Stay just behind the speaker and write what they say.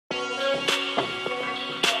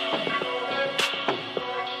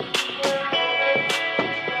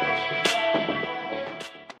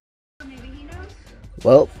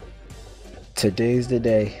Well, today's the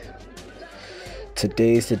day.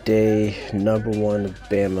 Today's the day number one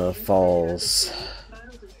Bama falls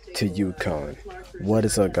to UConn. What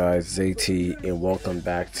is up, guys? It's AT, and welcome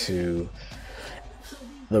back to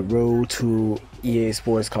the road to EA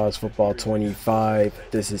Sports College Football 25.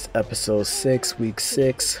 This is episode 6, week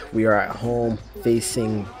 6. We are at home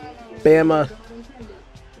facing Bama,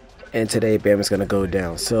 and today Bama's gonna go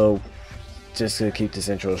down. So, just to keep this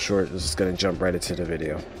intro short, we're just gonna jump right into the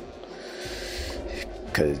video.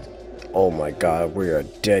 Cause, oh my God, we are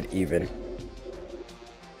dead even.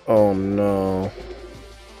 Oh no,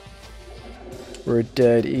 we're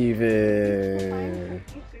dead even.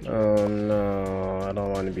 Oh no, I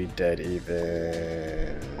don't want to be dead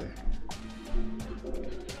even.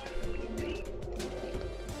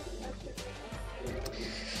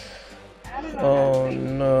 Oh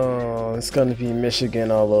no, it's gonna be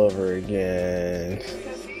Michigan all over again.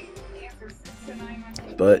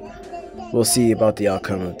 But we'll see about the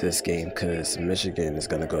outcome of this game, because Michigan is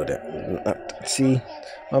gonna go down. See,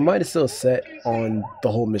 my mind is still set on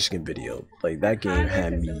the whole Michigan video. Like, that game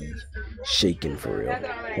had me shaking for real.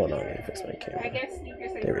 Hold on, let me fix my camera.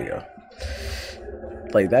 There we go.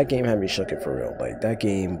 Like, that game had me shaking for real. Like, that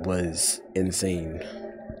game was insane.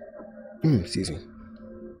 Excuse me.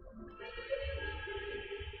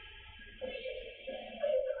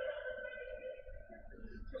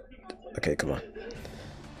 Okay, come on.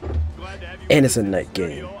 And it's a night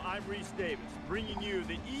game.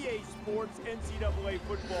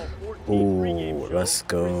 Ooh, let's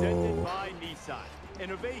go.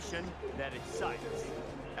 Innovation that excites.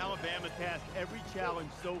 Alabama passed every challenge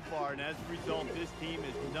so far, and as a result, this team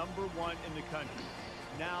is #1 in the country.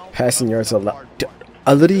 Now, passing yards allowed.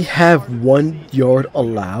 I literally have 1 yard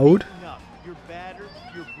allowed. You're battered,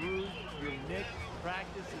 you're bruised, you're nicked.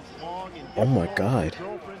 Practice is long and oh my God.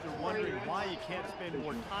 girlfriends are wondering why you can't spend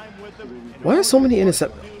more time with them. Why are so many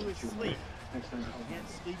interceptions? You can't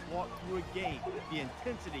sleepwalk through a game. The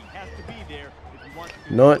intensity has to be there if you want to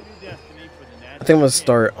You know what? your destiny for the I think I'm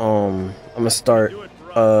gonna start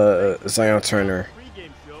Zion Turner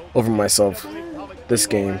over myself this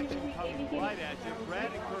game.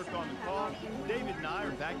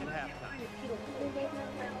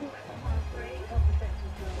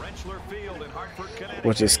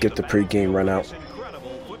 We'll just skip the pregame run out.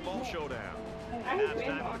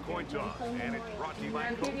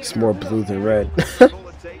 It's more blue than red.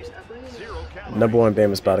 #1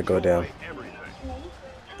 Bama's about to go down.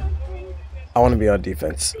 I want to be on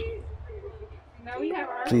defense.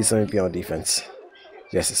 Please let me be on defense.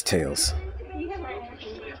 Yes, it's tails.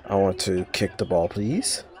 I want to kick the ball,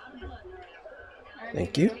 please.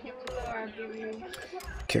 Thank you.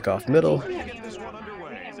 Kick off middle.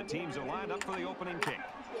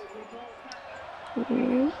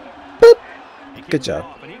 Boop. Good job.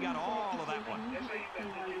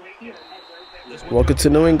 Welcome to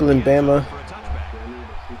New England, Bama.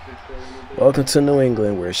 Welcome to New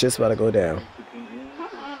England, where shit's about to go down.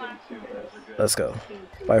 Let's go.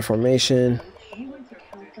 By formation.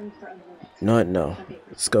 No.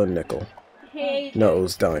 Let's go nickel. No, it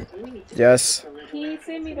was done. Yes. Can you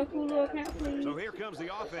send me the Hulu account, please? So here comes the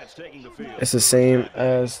offense taking the field. It's the same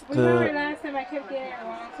as Remember the. last time I kept getting it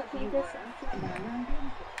wrong, so can you just send me?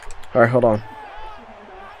 Alright, hold on.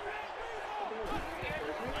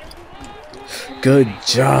 Good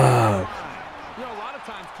job. You know, a lot of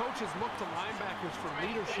times coaches look to linebackers for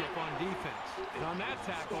leadership on defense. And on that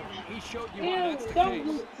tackle, he showed you why that's the Don't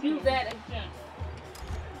case. do that again.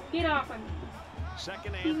 Get off of me.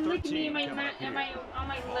 Second He's and licking me 13 on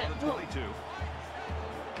my lip. the 22.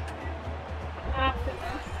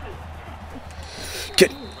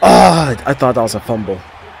 Get. Ah, I thought that was a fumble.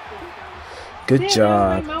 Good My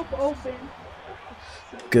job. mouth open.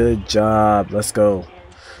 Good job. Let's go.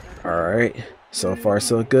 Alright. So far,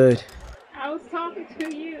 so good. I was talking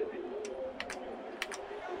to you.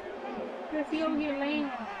 Because he over here laying.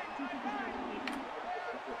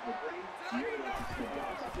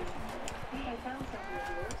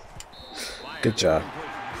 Good job.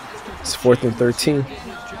 It's 4th and 13.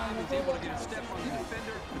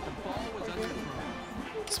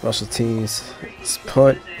 Special teams. It's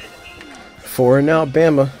punt. 4 and out,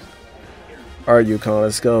 Bama. Alright, UConn,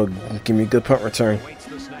 let's go. Give me a good punt return.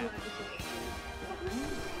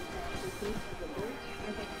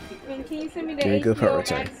 Can you send me the Give me a good punt HBO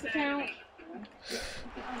return. Max account?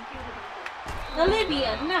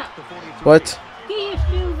 Olivia, no. What? Get your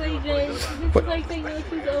shoes, AJ. This is like taking your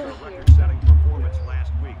shoes over here. Setting performance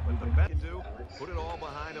last week, but the best do, put it all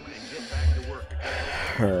behind them and get back to work.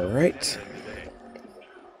 Alright.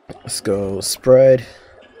 Let's go spread.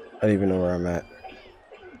 I don't even know where I'm at.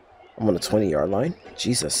 I'm on the 20-yard line.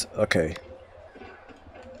 Jesus. Okay.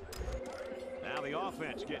 Now the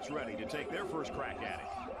offense gets ready to take their first crack at it.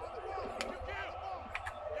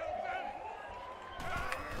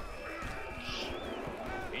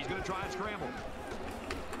 He's going to try and scramble.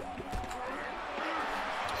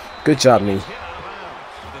 Good job, me.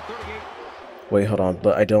 Wait, hold on.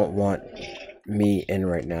 But I don't want me in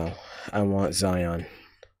right now. I want Zion.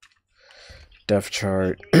 Depth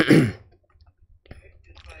chart.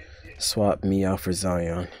 Swap me out for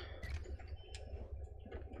Zion.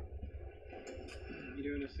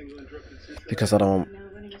 Because I don't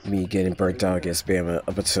want me getting burnt out against Bama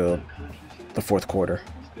up until the fourth quarter.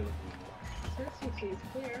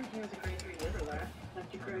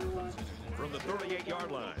 From the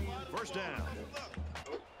 38-yard line, first down.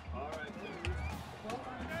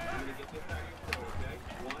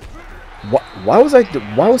 Why was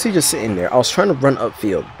he just sitting there? I was trying to run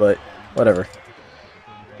upfield, but whatever.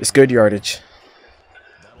 It's good yardage.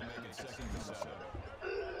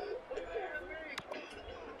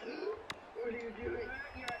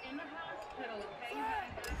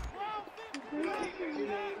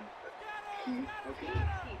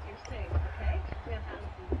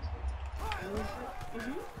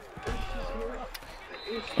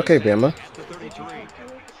 Okay, Bama.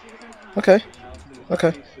 Okay.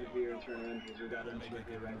 Okay.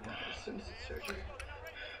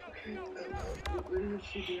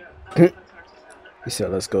 He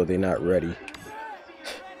said, let's go. They're not ready.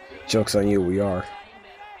 Joke's on you. We are.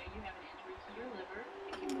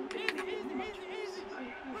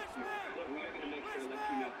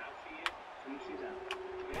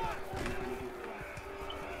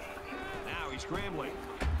 Now he's scrambling.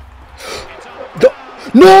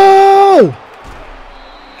 No! And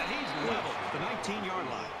he's level at the 19-yard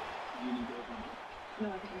line.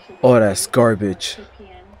 Oh, that's garbage.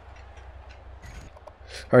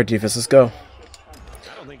 All right, defense, let's go.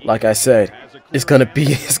 Like I said, it's gonna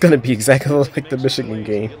be exactly like the Michigan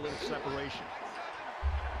game.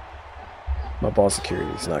 My ball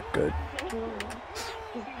security is not good.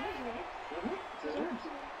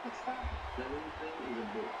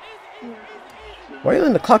 Why are you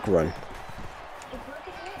letting the clock run?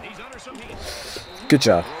 Good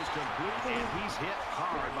job. He's hit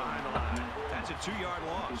hard behind the line. That's a 2-yard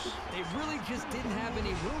loss. They really just didn't have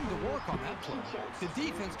any room to work on that play. The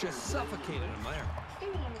defense just suffocated him there.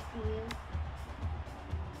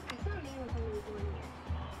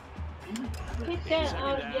 Pick that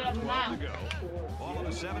out of your mouth. Ball on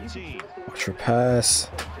the 17. Watch your pass.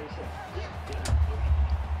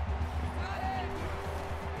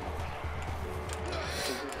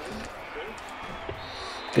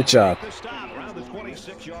 Good job. Around the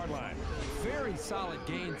 26-yard line. Very solid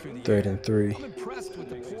gain through the 3rd and 3. I'm impressed with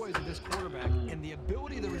the poise of this quarterback and the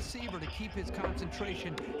ability of the receiver to keep his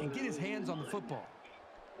concentration and get his hands on the football.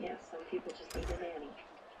 Yes, some people just need a nanny.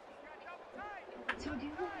 So do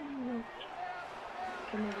you want to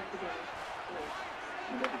come over today?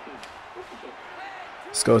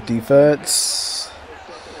 Let's go defense.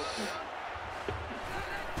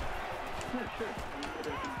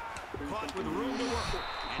 Caught with room to work.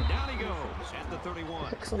 And down he goes at the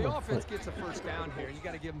 31. The offense gets a first down here. You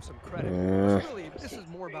got to give them some credit. Really, this is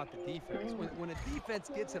more about the defense. When a defense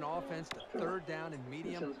gets an offense to 3rd down and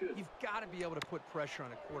medium, you've got to be able to put pressure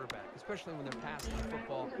on a quarterback, especially when they're passing the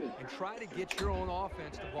football, and try to get your own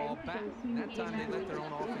offense the ball back. And that time they let their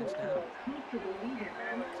own offense down.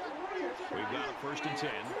 We've got a 1st and 10.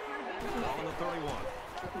 Ball on the 31.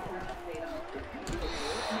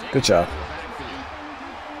 Good job.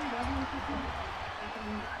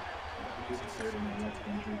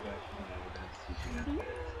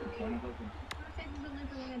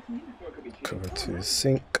 Cover to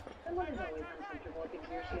sink.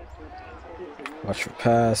 Watch your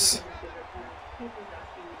pass.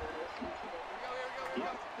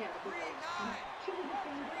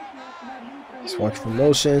 Just watch for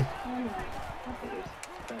motion.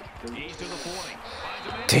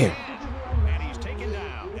 Damn. And he's taken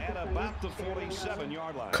down at about the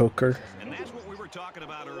 47-yard line. Coker. And that's what we were talking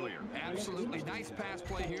about earlier. Absolutely nice pass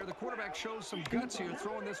play here. The quarterback shows some guts here,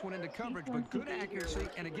 throwing this one into coverage, but good accuracy,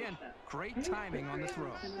 and again, great timing on the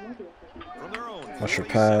throw. From their own Watch your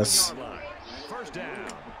pass. line. First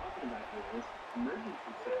down.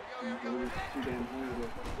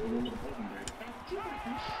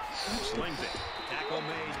 Slings it. Tackle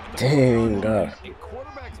made. Dang. A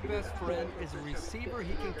quarterback's best friend is a receiver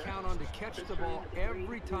he can count on to catch the ball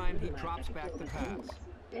every time he drops back to pass.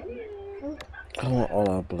 I don't want all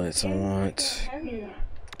out blitz. I want.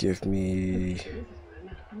 Give me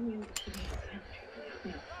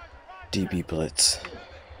DB blitz.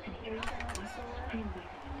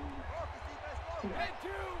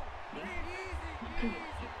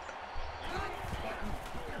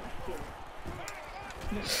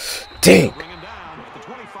 Dang! Bring him down at the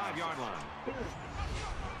 25-yard line.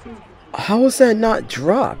 How is that not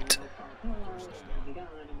dropped?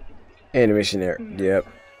 Animation error. Yep.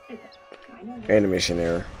 Animation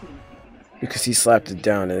error. Because he slapped it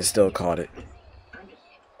down and it still caught it.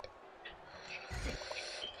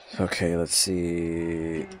 Okay, let's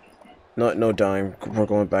see. No dime. We're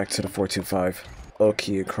going back to the 4-2-5. Low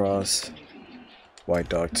key across. White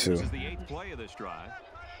dog 2. This is the 8th play of this drive.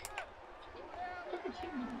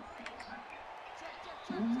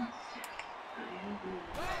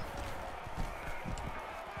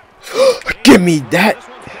 Give me that!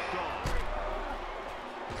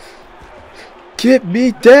 Give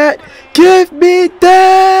me that! Give me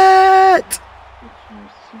that!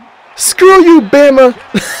 Screw you, Bama!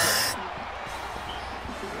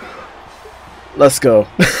 Let's go.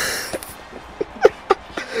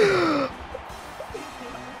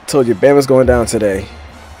 Told you, Bama's going down today.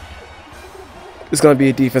 It's going to be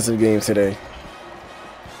a defensive game today.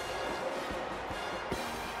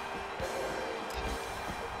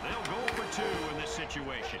 They'll go for 2 in this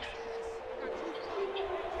situation.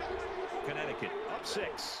 Connecticut up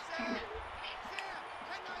 6.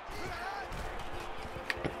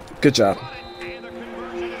 Good job. And the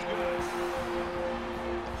conversion is good.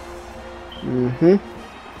 Mm-hmm.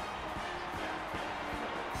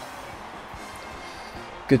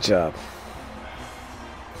 Good job.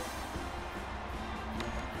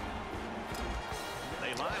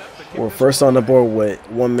 They line up to kick We're this first one on the away. board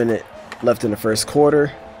with 1 minute left in the first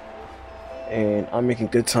quarter. And I'm making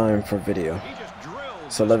good time for video. He just drills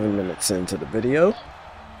It's 11 minutes into the video.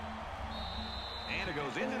 And it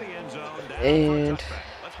goes into the end zone. Down for a And touchback.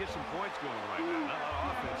 Let's get some points going right now. Not a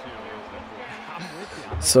lot of offense here. I'm with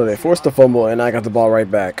you. so they forced the fumble and I got the ball right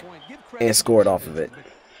back and scored off of it. I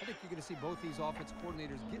think you're going to see both these offense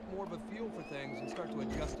coordinators get more of a feel for things and start to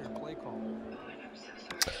adjust their play call.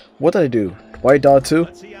 What did I do? White dog 2?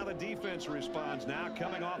 Let's see how the defense responds now,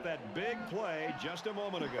 coming off that big play just a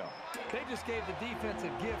moment ago. They just gave the defense a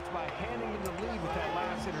gift by handing them the lead with that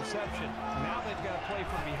last interception. Now they've got to play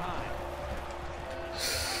from behind.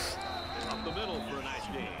 Up the middle for a nice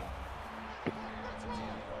game.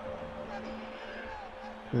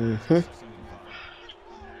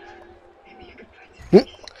 Mm-hmm.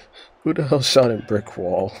 Who the hell shot a brick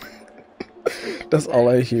wall? That's all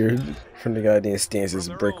I hear from the guy in the stands is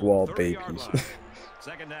brick wall babies.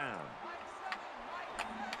 Second down.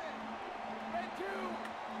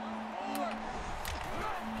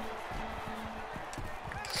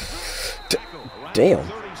 Damn.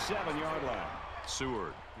 37-yard line.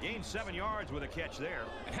 Seward gained 7 yards with a catch there.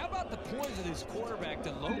 And how about the poise of this quarterback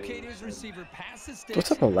to locate his receiver past the sticks? What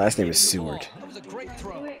type of last name is and get him the Seward? ball? That was a great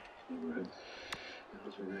throw.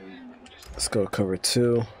 Let's go cover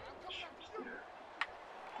 2.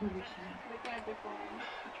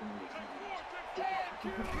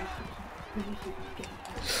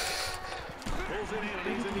 Pulls it in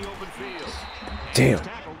and he's in the open field. Damn.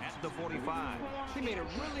 Tackled at the 45. He made a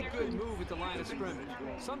really good move at the line of scrimmage.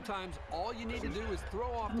 Sometimes all you need to do is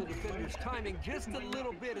throw off the defender's timing just a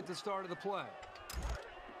little bit at the start of the play.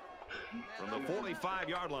 From the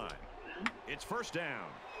 45-yard line, it's first down.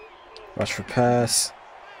 Watch for pass.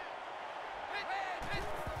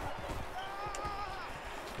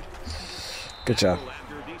 Good job.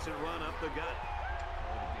 After a decent run up the gut.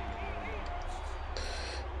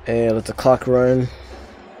 And let the clock run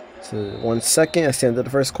to 1 second. That's the end of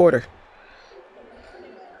the first quarter.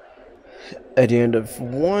 At the end of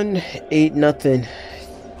 1, 8-0.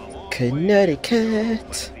 Connecticut.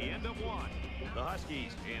 At the end of 1, the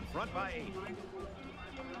Huskies in front by 8.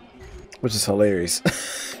 Which is hilarious.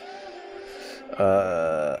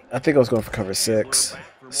 I think I was going for cover 6.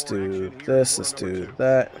 Let's do this. Let's do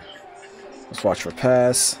that. Let's watch for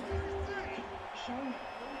pass.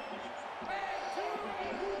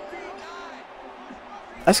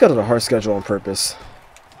 I scheduled a hard schedule on purpose,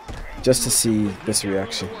 just to see this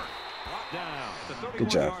reaction. Good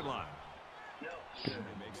job.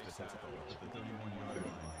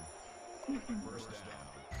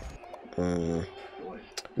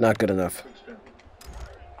 Not good enough.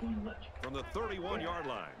 From the 31-yard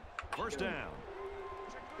line, first down.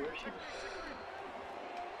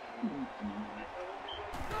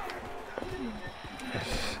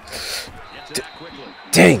 Gets it out quickly.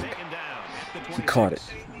 Dang! Taken down at the He caught it.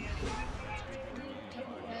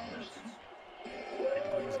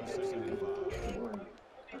 26.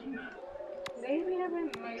 Maybe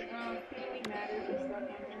haven't like feeling matters or stuff on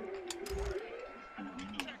there.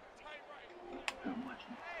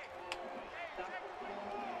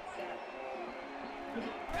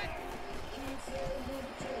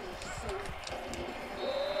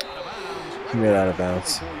 He made it out of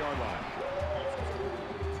bounds. 24-yard line.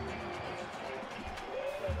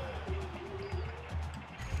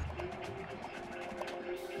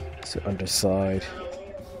 So underside.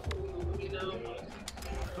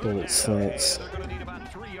 Bullet slants. They're going to need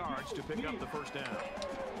about 3 yards to pick up the first down.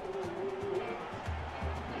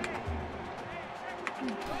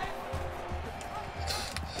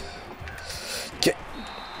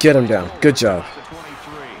 Get him down. Good job.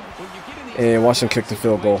 And watch him kick the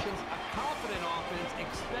field goal. A confident offense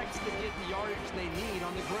expects to get the yardage they need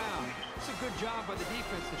on the ground. It's a good job by the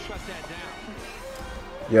defense to shut that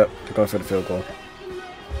down. Yep, they're going for the field goal.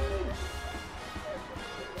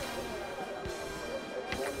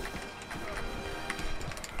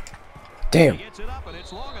 Damn. He gets it up and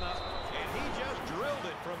it's long enough, and he just drilled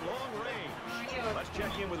it from long range. Let's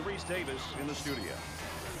check in with Reese Davis in the studio.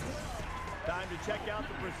 Time to check out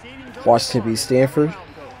the proceedings. Watch him beat Stanford. A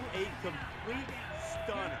complete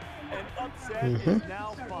stunner. An upset is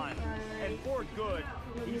now final. And for good,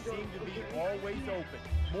 he seemed to be always open.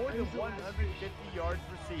 More than 150 yards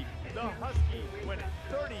receiving. The Huskies win it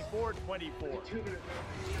 34-24.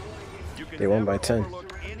 You can They won by never 10.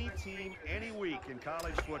 overlook any team, any week in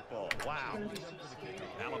college football. Wow.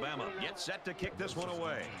 Alabama gets set to kick this one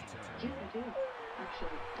away. Yeah, I do. Actually.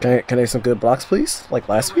 Can I have some good blocks, please? Like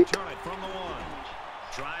last week? Return it from the 1.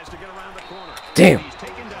 Tries to get around the corner. Damn. He's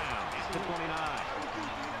taken down at the 29.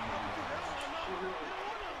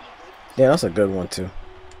 Yeah, that's a good one too.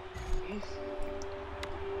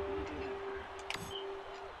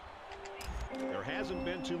 There hasn't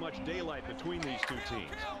been too much daylight between these two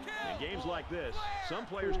teams. In games like this, some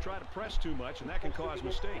players try to press too much, and that can cause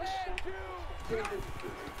mistakes.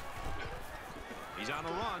 He's on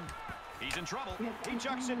the run. He's in trouble. He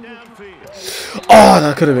chucks it downfield. Oh,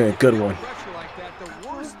 that could have been a good one. Pressure like that, the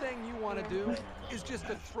worst thing you want to do is just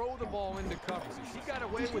to throw the ball into coverage. He got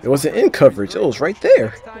away with It wasn't in coverage. It was right there.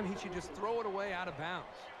 Next time he should just throw it away out of bounds.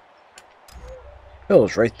 It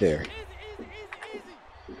was right there.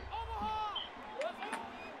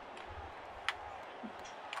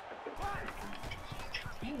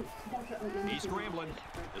 He's scrambling.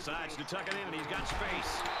 Decides to tuck it in, and he's got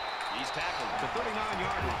space. He's tackled at the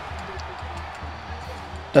 39-yard line.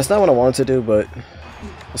 That's not what I wanted to do, but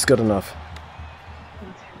it's good enough.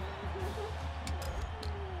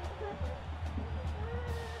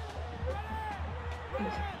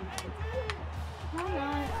 Hold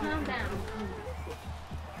on, calm down.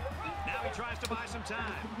 Now he tries to buy some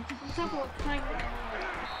time. Simple time.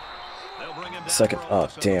 They'll bring him down Second. for a Oh,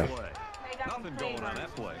 loss on the damn. play. Nothing going on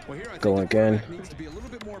that play. Well, here I think Go the again. quarterback needs to be a little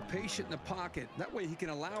bit more patient in the pocket. That way he can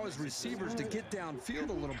allow his receivers to get downfield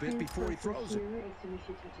a little bit before he throws it. As soon as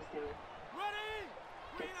she touches down.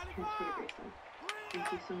 That's pretty great.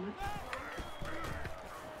 Thank you so much.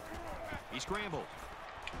 He scrambled.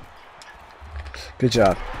 Good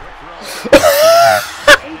job. AJ,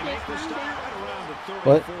 calm down. Around the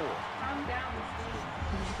 34. What? Calm down.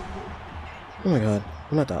 Oh my god,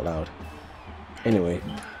 I'm not that loud. Anyway,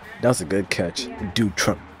 that was a good catch. Dude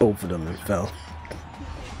trucked both of them and fell.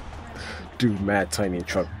 Dude mad tiny and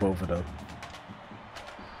trucked both of them.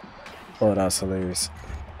 Oh, that was hilarious.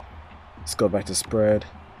 Let's go back to spread.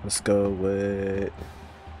 Let's go with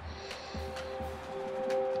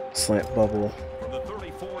slant bubble. From the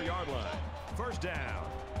 34-yard line. First down.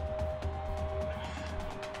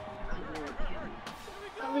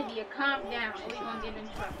 Olivia, calm down. We're gonna get in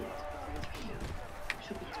trouble.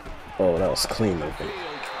 Oh, that was clean moving. And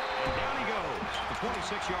down he goes. The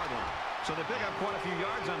 26-yard line. So they pick up quite a few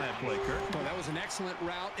yards on that play, Kurt. Well, that was an excellent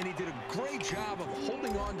route, and he did a great job of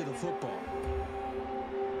holding on to the football.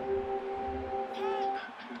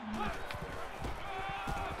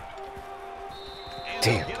 And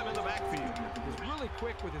Damn. get him in the backfield. He's really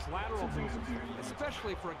quick with his lateral movement,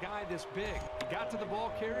 especially for a guy this big. He got to the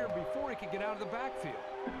ball carrier before he could get out of the backfield.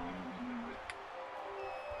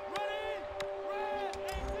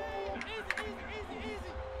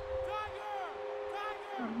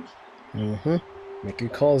 Make your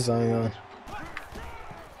call, Zion. I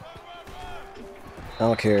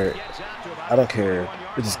don't care. I don't care.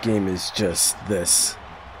 This game is just this.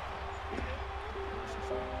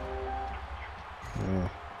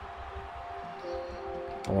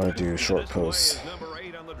 I want to do short This play posts, is number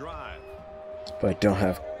 8 on the drive. but I don't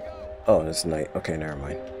have. Oh, it's Knight. Okay, never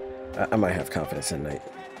mind. I might have confidence in Knight.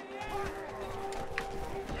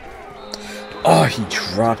 Oh, he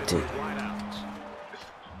dropped it.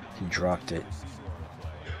 He dropped it.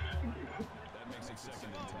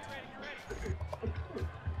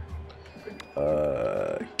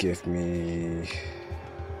 Give me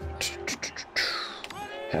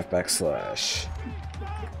halfback slash.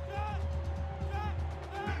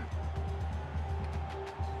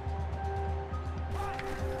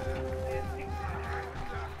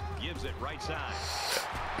 Gives it right side.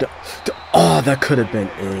 Oh, that could have been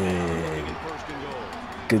in.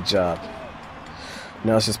 Good job.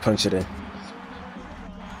 Now let's just punch it in.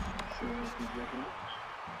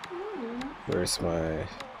 Where's my...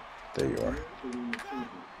 There you are.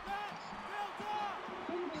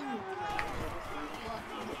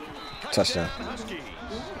 Touchdown.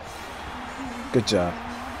 Good job.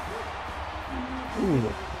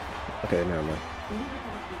 Ooh. Okay, never mind.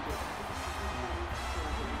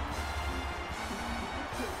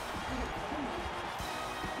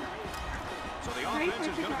 So the offense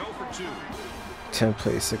is going to go for 2. 10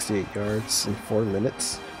 plays, 68 yards in 4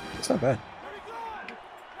 minutes. It's not bad.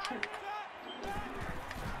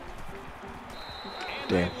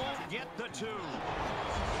 Damn.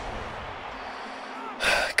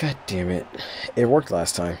 God damn it. It worked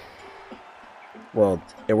last time. Well,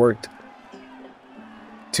 it worked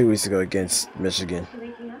 2 weeks ago against Michigan.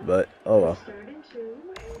 But, oh well.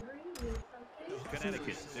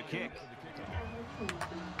 Connecticut, the kick.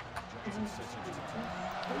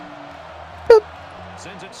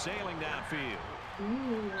 Sends it sailing downfield.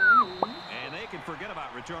 And they can forget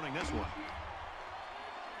about returning this one.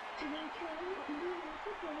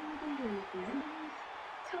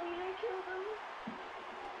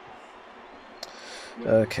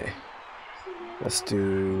 Okay. Let's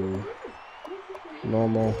do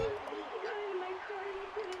normal.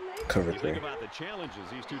 Cover 3. Think about the challenges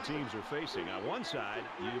these two teams are facing. On one side,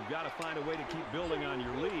 you've got to find a way to keep building on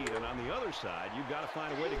your lead, and on the other side, you've got to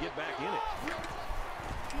find a way to get back in it.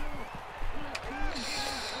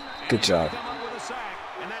 Good job.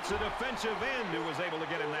 And that's a defensive end who was able to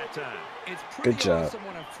get him that time. It's pretty Good job. awesome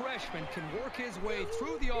when a freshman can work his way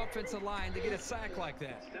through the offensive line to get a sack like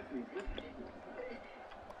that.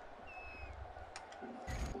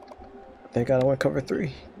 Thank God I went cover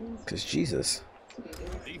 3. Because Jesus.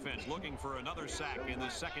 Defense looking for another sack in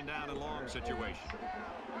this second down and long situation.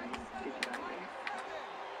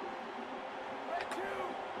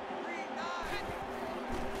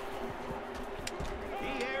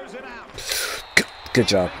 He airs it out. Good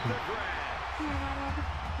job.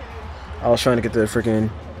 I was trying to get the freaking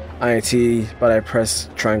INT, but I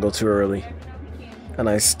pressed triangle too early. And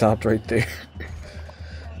I stopped right there.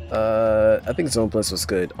 I think zone blitz was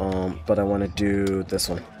good, but I want to do this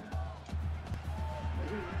one.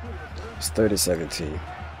 It's 3rd and 17.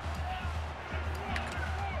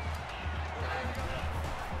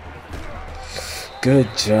 Good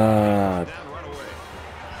job.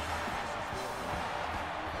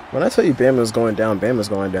 When I tell you Bama's going down, Bama's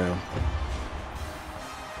going down.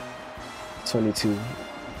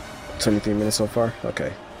 23 minutes so far?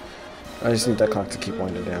 Okay. I just need that clock to keep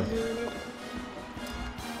winding down.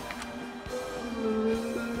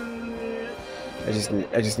 I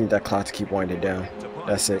just need that clock to keep winding down.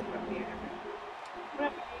 That's it.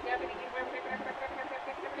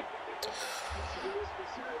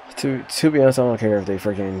 To be honest, I don't care if they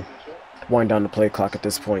freaking wind down the play clock at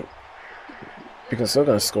this point, because they're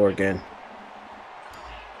gonna score again.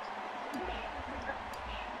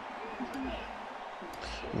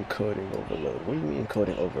 Encoding overload. What do you mean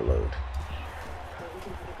encoding overload?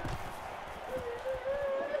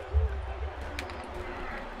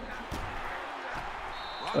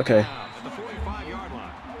 Okay. At the 45-yard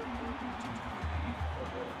line.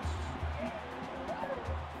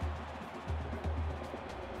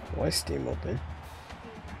 Why is Steam open?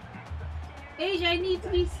 Asia, I need to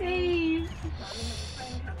be saved.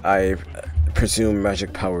 I presume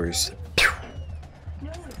magic powers.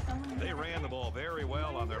 They ran the ball very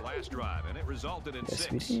well on their last drive, and it resulted in Yes,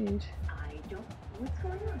 6. we did. What's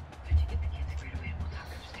going on?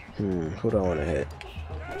 Who do I want to hit?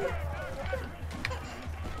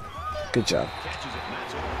 Good job. Catches it, and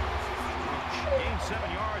that's all. Gained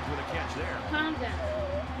 7 yards with a catch there. Calm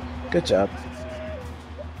down. Good job.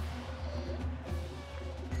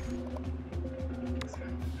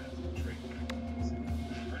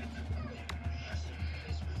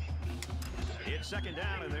 It's second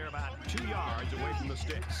down, and they're about 2 yards away from the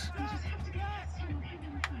sticks.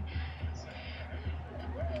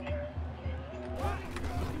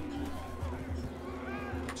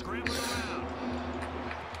 Scrambling around.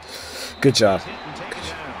 Good job. Hit and taken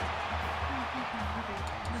down.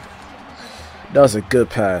 That was a good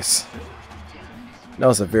pass. That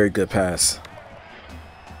was a very good pass.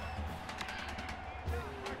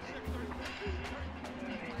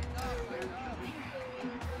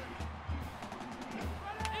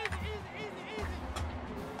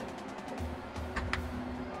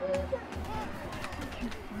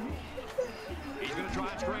 He's going to try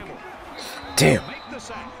and scramble. Damn. Make the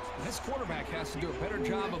sack. This quarterback has to do a better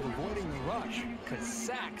job of avoiding the rush, because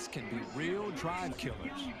sacks can be real drive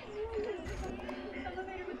killers.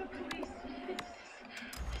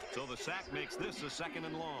 So the sack makes this a 2nd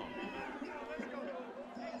and long.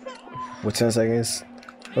 With 10 seconds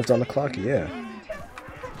left on the clock, yeah.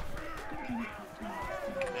 Now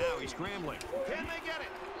he's scrambling. Can they get it?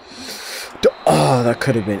 Oh, that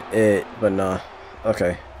could have been it, but nah.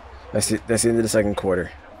 Okay. That's it. That's the end of the second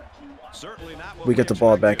quarter. Certainly not what We get the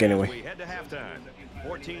ball back expected as anyway. We head to halftime.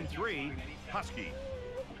 14-3, Husky.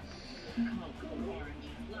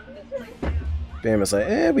 Bama's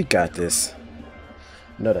like, we got this.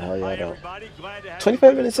 No, the hell y'all Hi, don't. everybody. Glad to have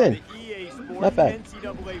 25 you minutes with us in. on the EA Sports Not bad.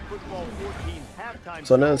 NCAA Football 14 halftime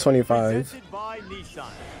So another show 25. presented by Nissan.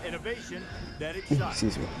 Innovation that excites.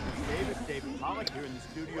 Excuse me. David Pollock here in the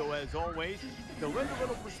studio as always to lend a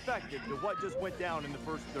little perspective to what just went down in the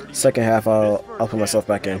first 30 minutes. Second half, I'll This put first myself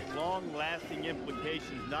half back in. will have long-lasting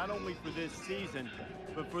implications not only for this season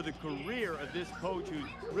but for the career of this coach who's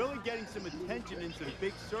really getting some attention into the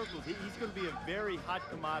big circles. He's going to be a very hot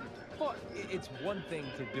commodity. Well, it's one thing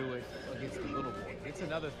to do it against the little boy. It's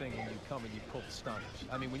another thing when you come and you pull the stunners.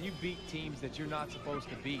 I mean, when you beat teams that you're not supposed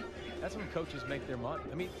to beat, that's when coaches make their money.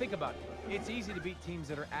 I mean, think about it. It's easy to beat teams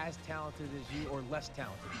that are as talented as you or less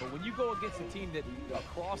talented. But when you go against a team that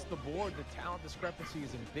across the board, the talent discrepancy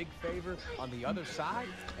is in big favor on the other side.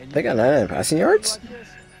 And They got 99 passing yards? like this,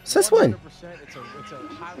 Since when? 100%, it's a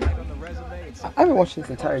highlight on the resume. It's I haven't watched this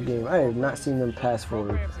entire game. I have not seen them pass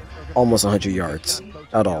for almost 100 yards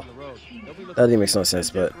at all. That didn't make no sense,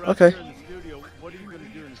 but okay. Here in the studio, what are you going to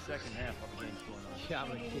do in the second half of the game's going on? Yeah, I'm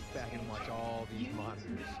going to kick back and watch all these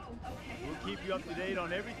monitors. We'll keep you up to date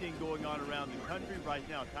on everything going on around the country right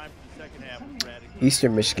now. Time for the second half with Brad.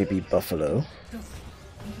 Eastern Michigan beat Buffalo.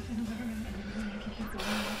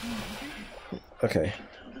 Okay.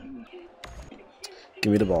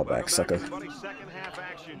 Give me the ball back, sucker. Everybody's second half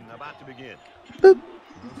action about to begin. Boop.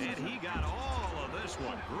 And he got all of this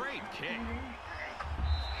one. Great kick.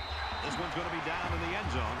 This one's going to be down in the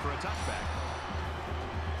end zone for a touchback.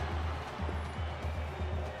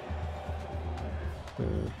 All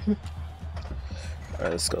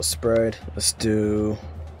right, let's go spread. Let's do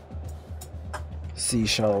C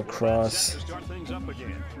shallow cross. Set to start things up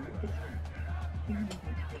again.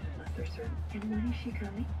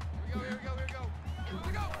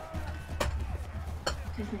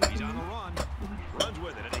 He's on the run. Runs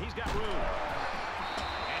with it, and he's got room.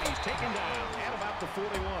 And he's taken down at about the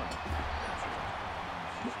 41.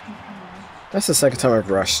 That's the second time I've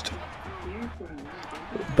rushed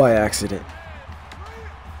by accident.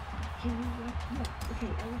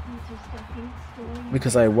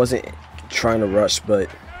 Because I wasn't trying to rush, but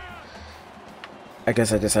I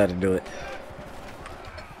guess I just had to do it.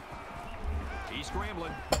 He's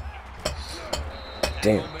scrambling.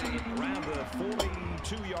 Damn. Around the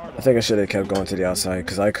 42-yard I think I should have kept going to the outside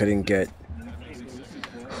because I couldn't get...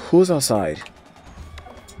 Who's outside?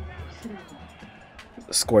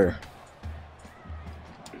 Square.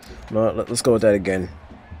 No, let's go with that again.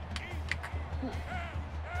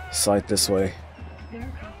 Slide this way. Now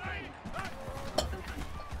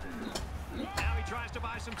he tries to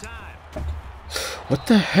buy some time. What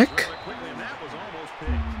the heck? Quickly, and that was almost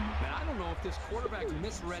picked. Man, I don't know if this quarterback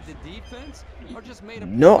misread the defense or just made a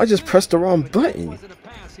No, I just pressed the wrong button. Was it a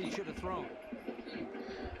pass he should have thrown?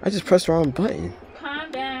 I just pressed the wrong button.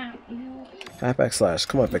 Calm down. Halfback slash.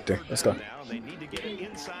 Come on, Victor. Let's go. Now they need to get it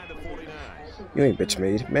inside the 49. You ain't bitch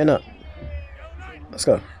made. Man up. Let's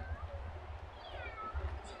go.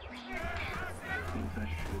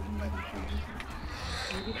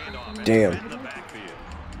 Damn. In the backfield.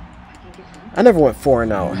 I never went 4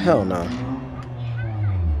 and out. Hell no.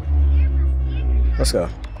 Let's go.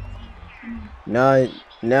 Now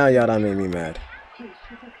y'all done made me mad.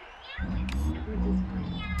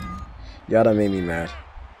 Y'all done made me mad.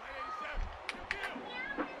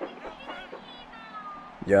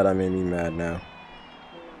 Y'all done made me mad now.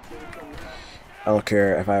 I don't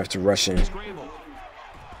care if I have to rush in. Scramble.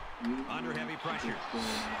 Under heavy pressure.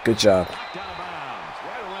 Good job. Down of bounds.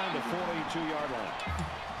 Right around the 42-yard line.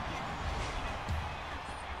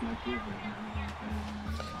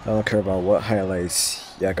 I don't care about what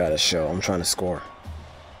highlights y'all gotta show. I'm trying to score.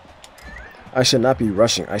 I should not be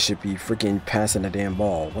rushing. I should be freaking passing the damn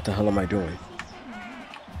ball. What the hell am I doing?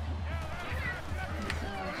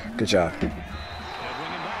 Good job. They'll bring him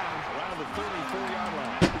down around the 34-yard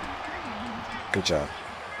line. Good job.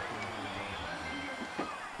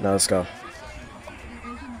 Now let's go.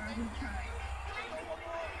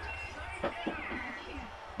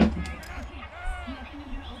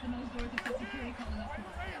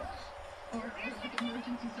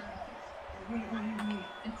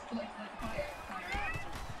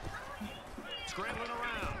 Scrambling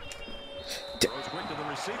around. Throws quick to the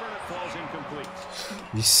receiver, and it falls incomplete.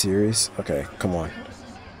 You serious? Okay, come on.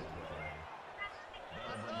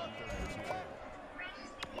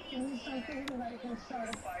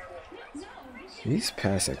 These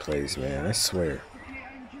passing plays, man, I swear.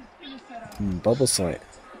 Bubble slant.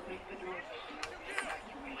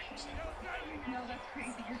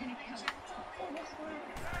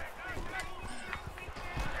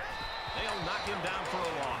 They'll knock him down for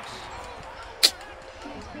a loss.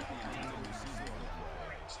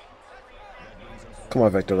 Come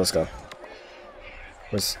on, Victor, let's go.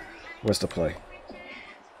 Where's the play?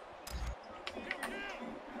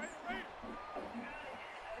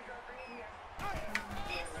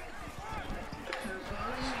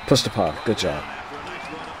 Push the pod. Good job. After a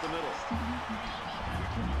nice run up the middle.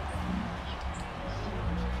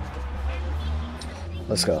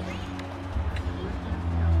 Let's go.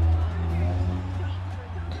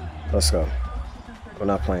 Let's go. We're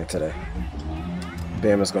not playing today.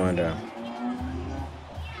 Bama's going down.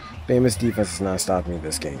 Bama's defense is not stopping me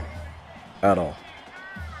this game. At all.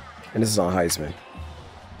 And this is on Heisman.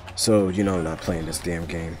 So, you know I'm not playing this damn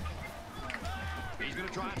game. He's gonna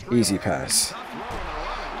try and Easy pass. And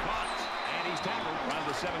he's tackled around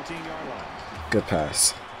the 17-yard line. Good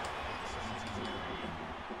pass.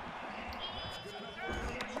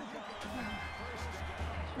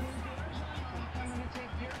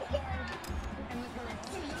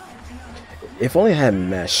 If only I had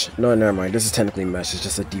mesh. No, never mind. This is technically mesh. It's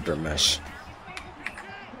just a deeper mesh.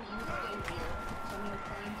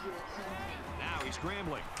 Now he's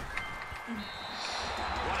scrambling.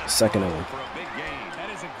 Second and one. For a big gain.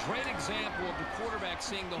 That is a great example of the quarterback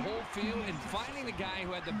seeing the whole field and finding the guy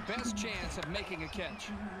who had the best chance of making a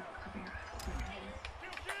catch.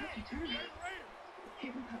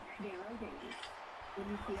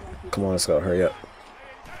 Come on, let's go. Hurry up.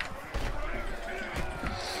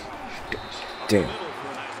 Damn.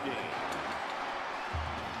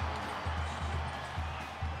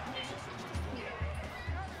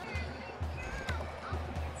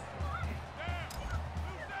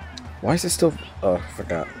 Why is it still... Oh, I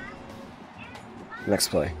forgot. Next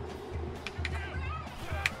play.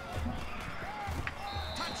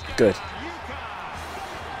 Good.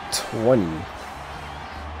 20.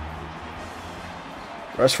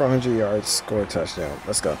 Rush for 100 yards, score a touchdown.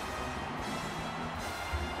 Let's go.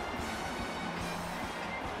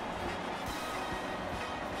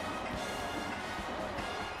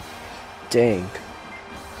 Dang.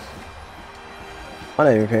 I'm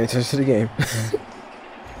not even paying attention to the game.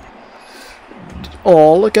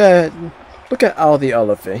 Oh, look at Al the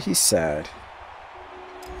elephant. He's sad.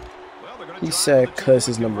 He's sad because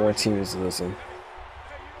his #1 team is losing.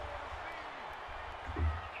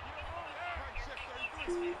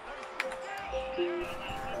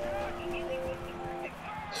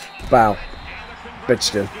 Wow.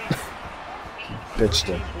 Bitched him. Bitched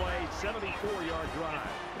him. 74-yard drive,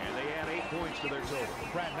 and they add 8 points to their total.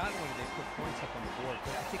 Brad, not only did they put points up on the board,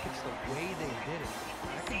 but I think it's the way they did it.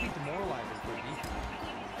 That could be demoralizing for a defense.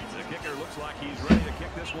 The kicker looks like he's ready to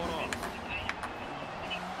kick this one off.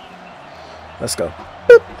 Let's go.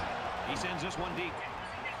 Boop. He sends this one deep.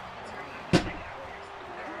 And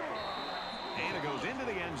it goes into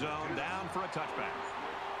the end zone, down for a touchback.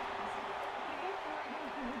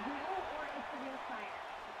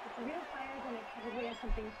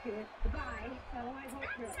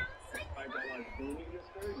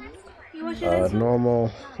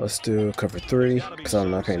 Normal. Let's do cover 3 because I'm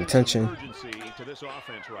not paying attention. Urgency to this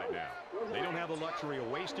offense right now. They don't have the luxury of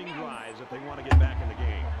wasting drives if they want to get back in the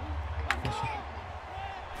game.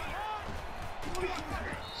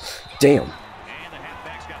 Damn. And the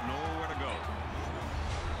halfback's got nowhere to go.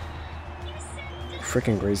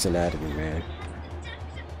 Freaking Grey's Anatomy, man.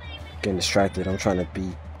 Getting distracted. I'm trying to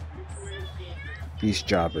beat these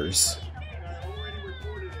jobbers.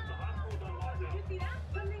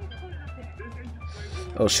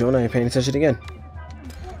 Oh, shoot, I ain't paying attention again.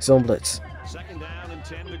 Zone blitz. Second down and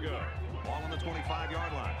 10 to go. Ball on the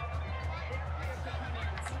 25-yard line.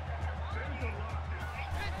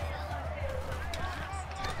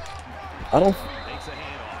 I don't... Takes a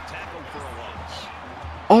handoff, tackled for a loss.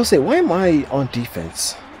 I'll say, why am I on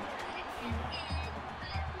defense?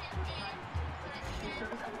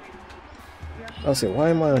 I'll say, why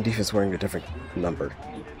am I on defense wearing a different number?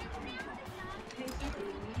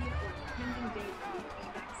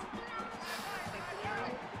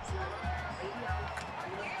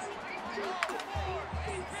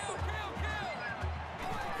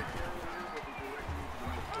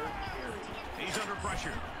 He's under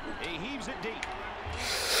pressure. He heaves it deep.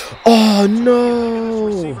 Oh, no!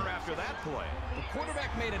 Receiver after that play. The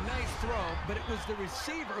quarterback made a nice throw, but it was the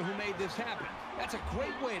receiver who made this happen. That's a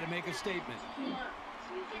great way to make a statement.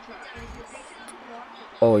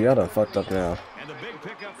 Oh, y'all done fucked up now. And the big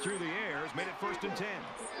pickup through the air has made it 1st and 10.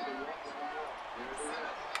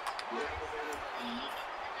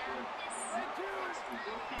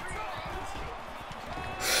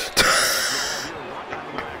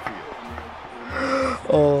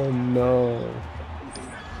 Oh no.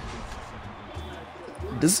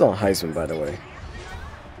 This is on Heisman, by the way.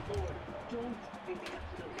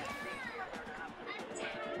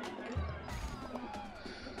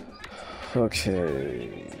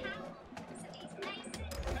 Okay.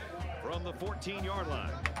 From the 14-yard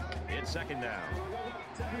line, it's 2nd down.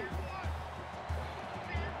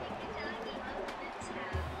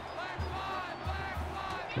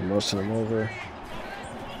 Motion him over.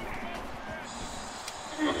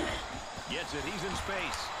 Gets it. He's in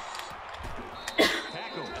space.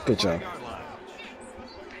 Tackle at the Good job. 5-yard line.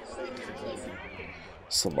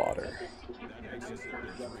 Slaughter.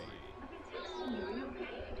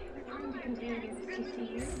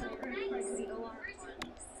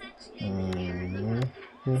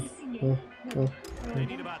 They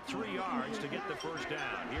need about 3 yards to get the 1st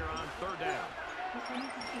down here on 3rd down.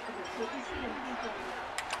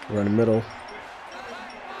 Run the middle.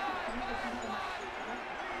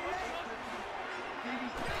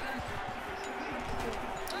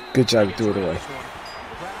 Good job, you threw it away. Brad,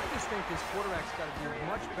 I just think this quarterback's got to do a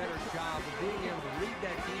much better job of being able to read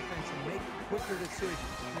that defense and make quicker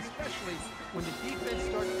decisions. And especially when the defense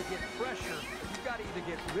starts to get pressure, you've got to either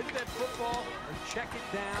get rid of that football or check it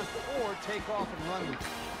down or take off and run with it.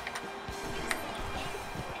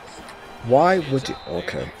 Why would you?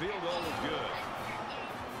 Okay. Field goal is good.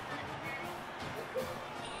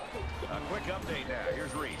 A quick update now.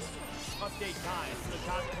 Here's Reese. Update time to the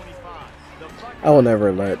top 25. I will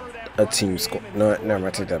never let a team score. No, never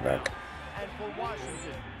mind. Take that back. And for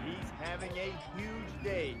Washington, he's having a huge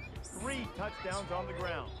day. 3 touchdowns on the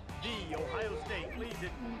ground. The Ohio State leads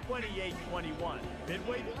it 28-21,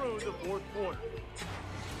 midway through the 4th quarter.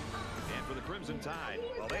 And for the Crimson Tide,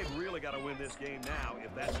 well, they've really got to win this game now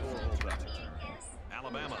if that score holds up.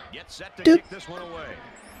 Alabama gets set to kick this one away.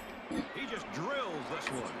 He just drills this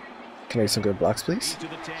one. Can I get some good blocks, please? To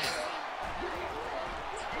the 10.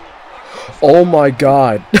 Oh my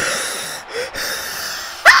God. Got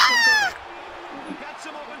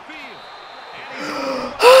some open field.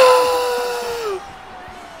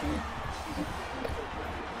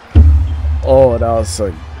 And Oh, that was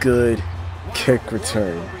a good kick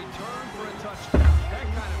return.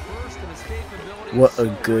 What a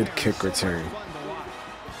good kick return.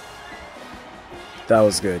 That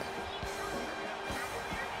was good.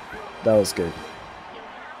 That was good.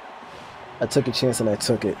 I took a chance and I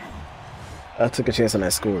took it. I took a chance and I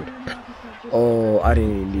scored. Oh, I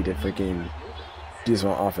didn't even need to freaking use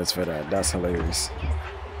my offense for that. That's hilarious.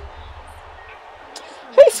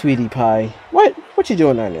 Hey, sweetie pie. What you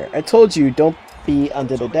doing down there? I told you don't be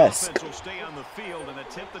under the desk.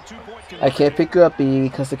 I can't pick you up, B,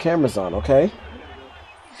 because the camera's on, okay?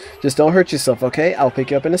 Just don't hurt yourself, okay? I'll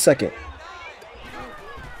pick you up in a second.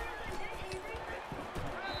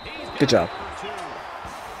 Good job.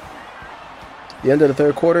 The end of the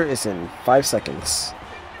 3rd quarter is in 5 seconds.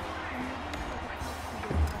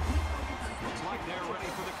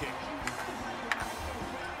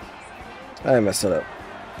 I messed it up.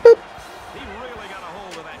 Boop.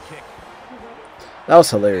 That was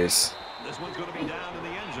hilarious. this one's going to be down in the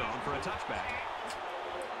end zone for a touchback.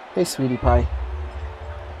 Hey, sweetie pie.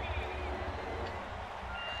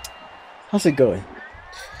 How's it going?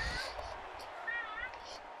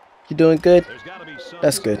 You doing good?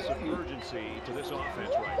 That's good.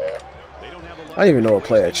 I don't even know what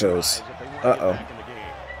play I chose. Uh-oh.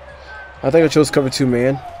 I think I chose cover 2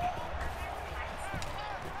 man.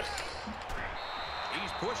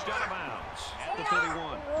 He's pushed out of bounds at the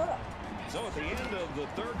 31. So at the end of the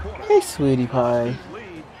 3rd quarter. Hey, sweetie pie.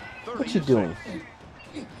 What you doing?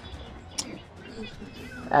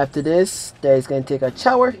 After this, Daddy's gonna take a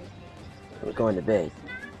shower. We're going to bed.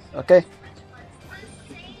 Okay?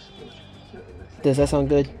 Does that sound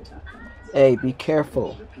good? Hey, be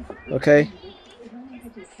careful. Okay?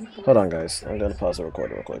 Hold on, guys. I'm gonna pause the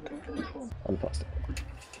recording real quick. Unpause it.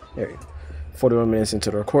 There you go. 41 minutes into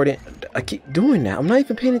the recording. I keep doing that. I'm not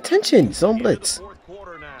even paying attention. Zone blitz.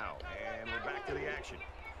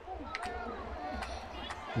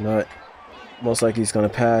 Not. Most likely he's gonna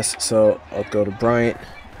pass. So I'll go to Bryant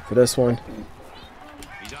for this one.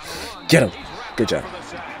 Get him. Good job.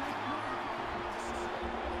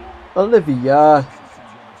 Olivia,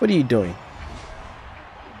 what are you doing?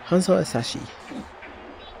 Hanzo Asashi.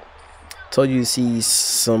 Told you to see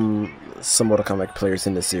some Mortal Kombat players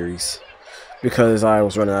in the series because I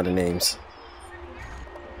was running out of names.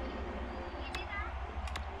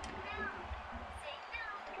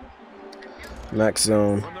 Max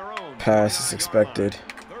zone. Pass is expected.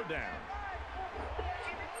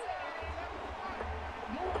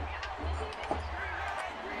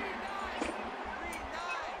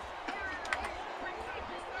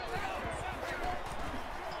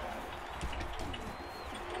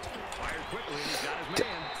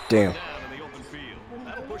 Damn.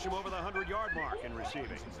 That'll push him over the 100-yard mark in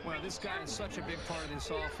receiving. Well, this guy is such a big part of this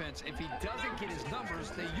offense. If he doesn't get his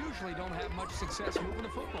numbers, they usually don't have much success moving the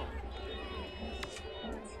football.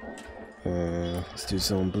 Let's do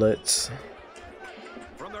some blitz.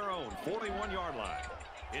 From their own 41-yard line,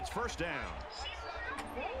 it's first down.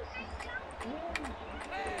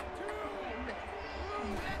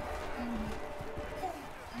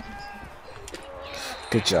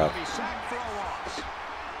 Good job.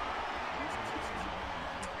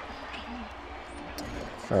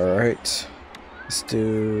 All right, let's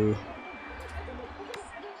do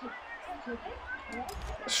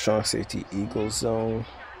strong safety eagle zone.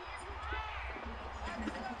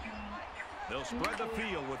 They'll spread the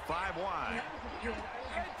field with 5 wide.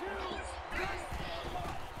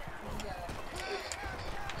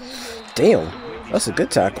 Damn, that's a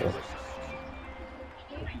good tackle.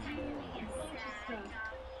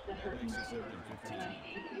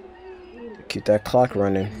 Keep that clock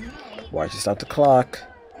running. Watch you stop the clock.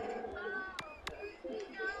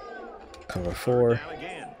 Cover 4.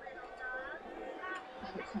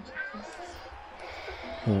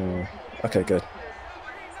 Okay, good.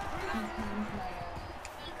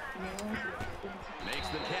 Makes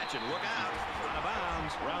the catch and look out. Out of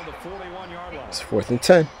bounds around the 41-yard line. It's 4th and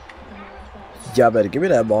 10. Y'all better give me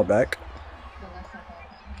that ball back.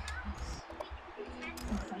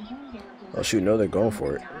 Oh shoot, no, they're going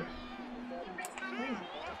for it.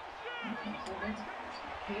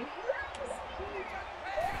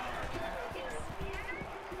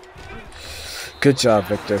 Good job,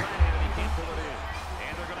 Victor.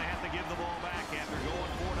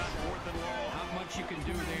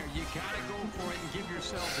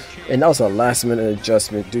 And that was a last-minute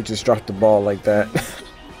adjustment. Dude just dropped the ball like that.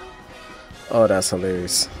 Oh, that's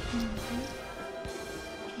hilarious.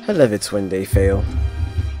 I love it when they fail.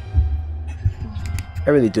 I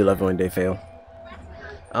really do love it when they fail.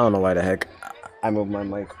 I don't know why the heck I moved my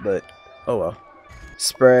mic, but oh well.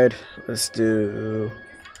 Spread. Let's do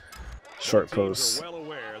short post. Well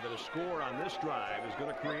aware that a score on this drive is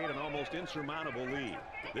going to create an almost insurmountable lead.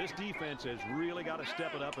 This defense has really got to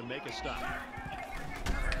step it up and make a stop.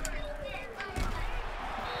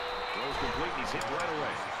 Throws complete. He's hit right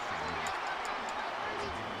away.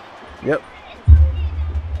 Yep.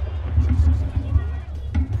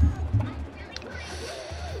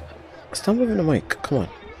 Stop moving the mic. Come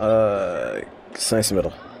on. Science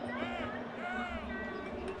middle.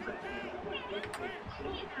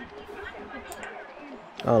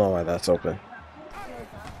 I don't know why that's open.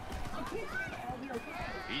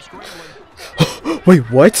 Wait,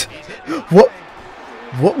 what?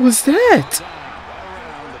 What was that?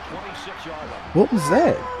 What was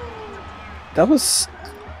that? That was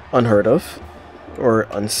unheard of, or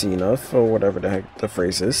unseen of, or whatever the heck the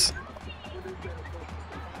phrase is.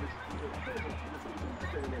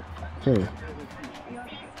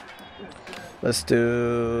 Let's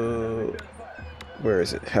do. Where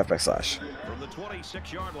is it? Halfback slash. From the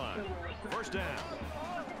 26-yard line, first down.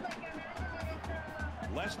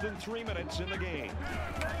 Less than 3 minutes in the game.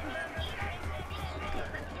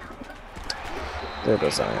 There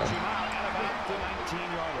goes Zion. At about the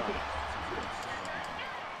 19-yard line.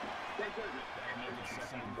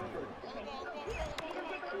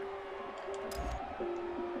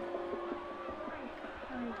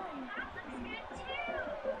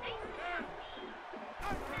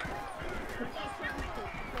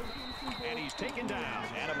 And he's taken down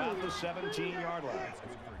at about the 17-yard line.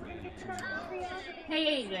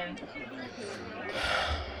 Hey, Aiden.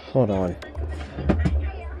 Hold on.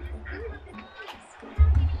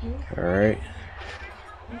 All right.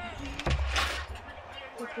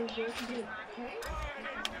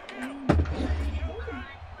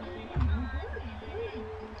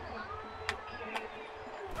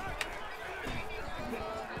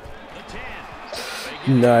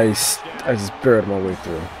 Nice. I just barreled my way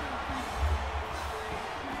through.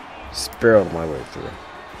 Just barreled my way through.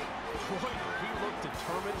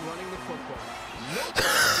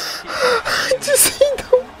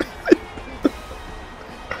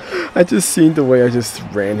 I just seen the way I just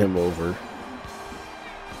ran him over.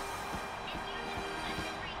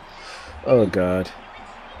 Oh God.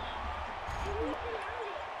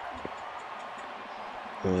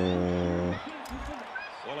 Well,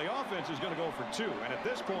 the offense is going to go for 2, and at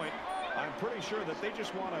this point, I'm pretty sure that they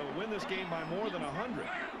just want to win this game by more than 100.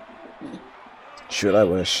 Shoot, I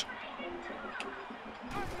wish.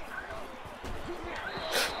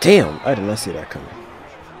 Damn, I did not see that coming.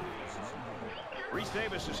 Reese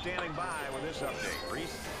Davis is standing by with this update.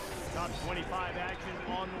 Reese. Top 25 action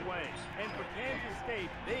on the way. And for Kansas State,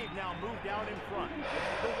 they've now moved out in front.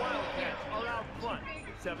 The Wildcats are out front,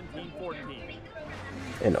 17-14.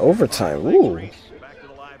 In overtime, ooh. Back to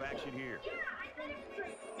the live action here.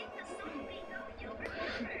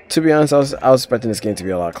 To be honest, I was expecting this game to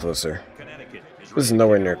be a lot closer. This is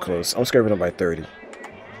nowhere near close. I'm scraping them by 30.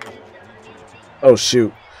 Oh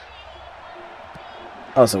shoot.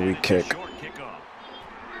 That was a weak kick.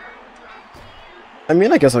 I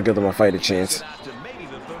mean, I guess I'll give them a fighting chance. Maybe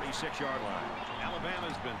the 36-yard line.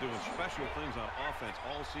 Alabama's been doing special things on offense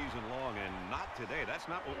all season long, and not today. That's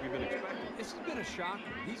not what we've been expecting. It's been a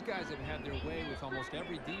shocker. These guys have had their way with almost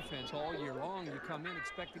every defense all year long. You come in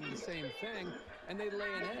expecting the same thing, and they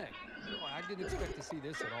lay an egg. Well, I didn't expect to see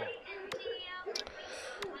this at all.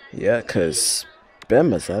 Yeah, because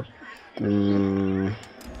Bama's up. I'm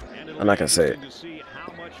not going to say it. To see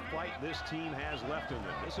how much fight this team has left in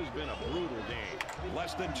them. This has been a brutal game.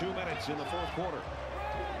 Less than 2 minutes in the fourth quarter.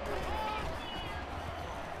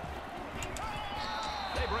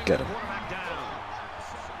 They bring Get the him. quarterback down.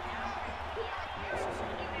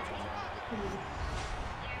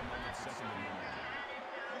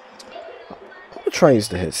 I'm going to try and use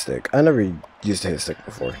the hit stick. I never used the hit stick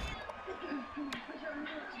before.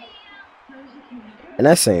 And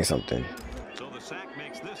that's saying something. So the sack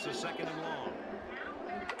makes this a second and long.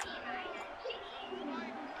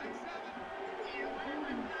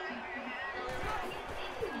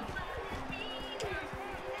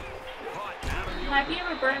 Have you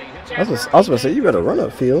ever burned I was about to say, you better run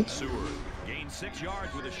upfield. Seward gained 6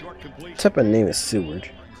 yards with a short completion. What type of name is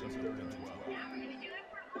Seward?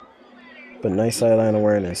 But nice sideline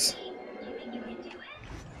awareness.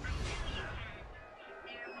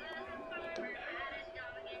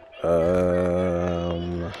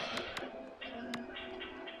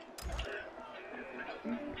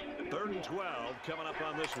 Third and 12 coming up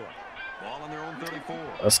on this one. Ball on their own 34.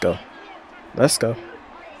 Let's go. Let's go.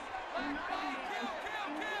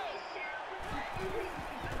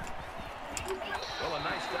 Well, a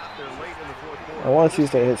nice stop there late in the fourth quarter. I wanted to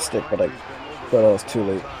use the hit stick, but I was too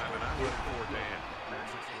late.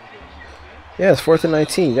 Yeah, it's 4th and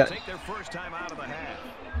 19. Yeah. Take their first time out of the half.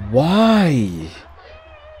 Why?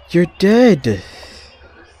 You're dead.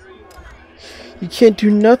 You can't do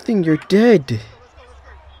nothing. You're dead.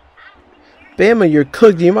 Bama, you're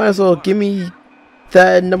cooked. You might as well give me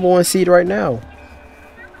that #1 seed right now.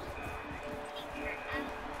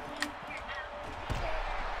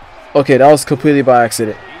 Okay, that was completely by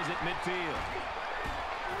accident. He's at midfield.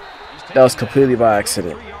 That was completely by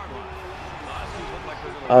accident.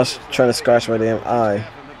 I was trying to scratch my damn eye. And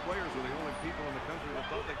the players were the only people in the country that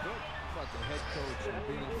thought they could. But the head coach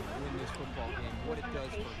being able to win this football game, what it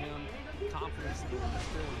does for him, confidence that will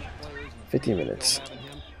instill in his players, and 15 minutes. having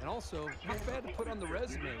him, and also not bad to put on the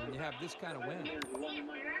resume when you have this kind of win.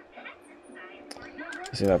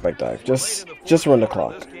 Let's see that bike dive. Just run the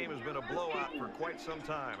clock. This game has been a blowout for quite some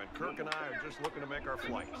time, and Kirk and I are just looking to make our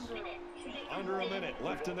flights. Under a minute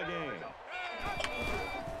left in the game.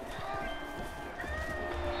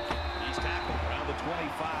 He's tackled around the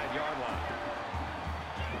 25-yard line.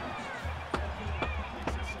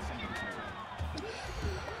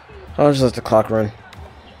 I'll just let the clock run.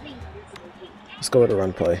 Let's go with a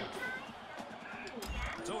run play.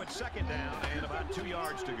 So it's second down and about 2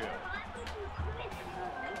 yards to go.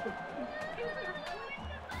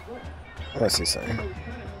 Let's see something.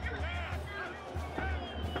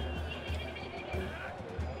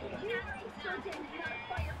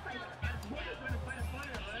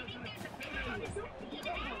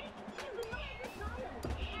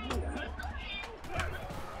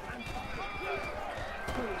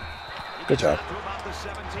 Good job. To about the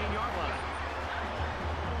 17-yard line.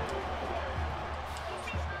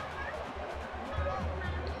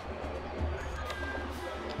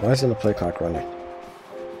 Why isn't the play clock running?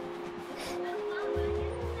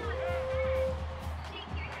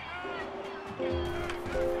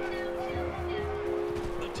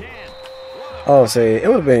 Oh, say it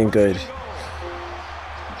would have been good.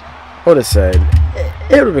 I would have said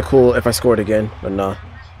it would have been cool if I scored again, but nah.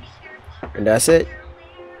 And that's it.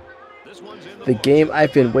 The game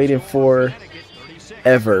I've been waiting for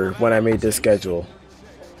ever when I made this schedule.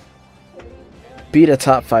 Beat a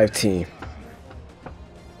top 5 team.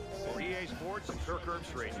 For EA Sports and Kirk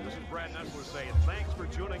Herbstreit, this is is Brad Nessler saying thanks for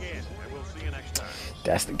tuning in, and we'll see you next time.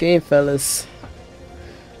 That's the game, fellas.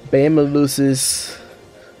 Bama loses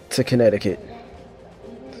to Connecticut.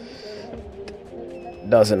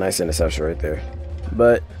 That was a nice interception right there.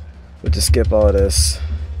 But we'll just skip all this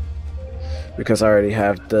because I already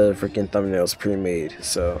have the freaking thumbnails pre-made.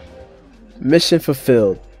 So, mission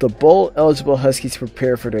fulfilled. The bowl-eligible Huskies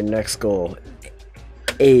prepare for their next goal.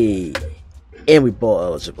 Hey, and we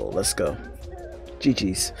bowl-eligible. Let's go.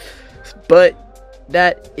 GG's. But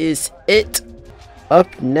that is it.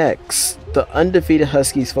 Up next, the undefeated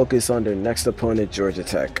Huskies focus on their next opponent, Georgia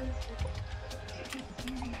Tech.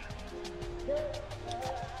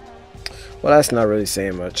 Well, that's not really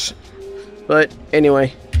saying much. But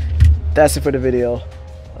anyway, that's it for the video.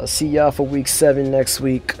 I'll see y'all for week 7 next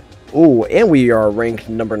week. Ooh, and we are ranked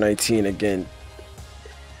number 19 again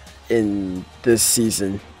in this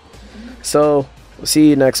season. So, we'll see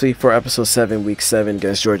you next week for episode 7, week 7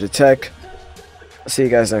 against Georgia Tech. I'll see you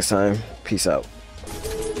guys next time. Peace out.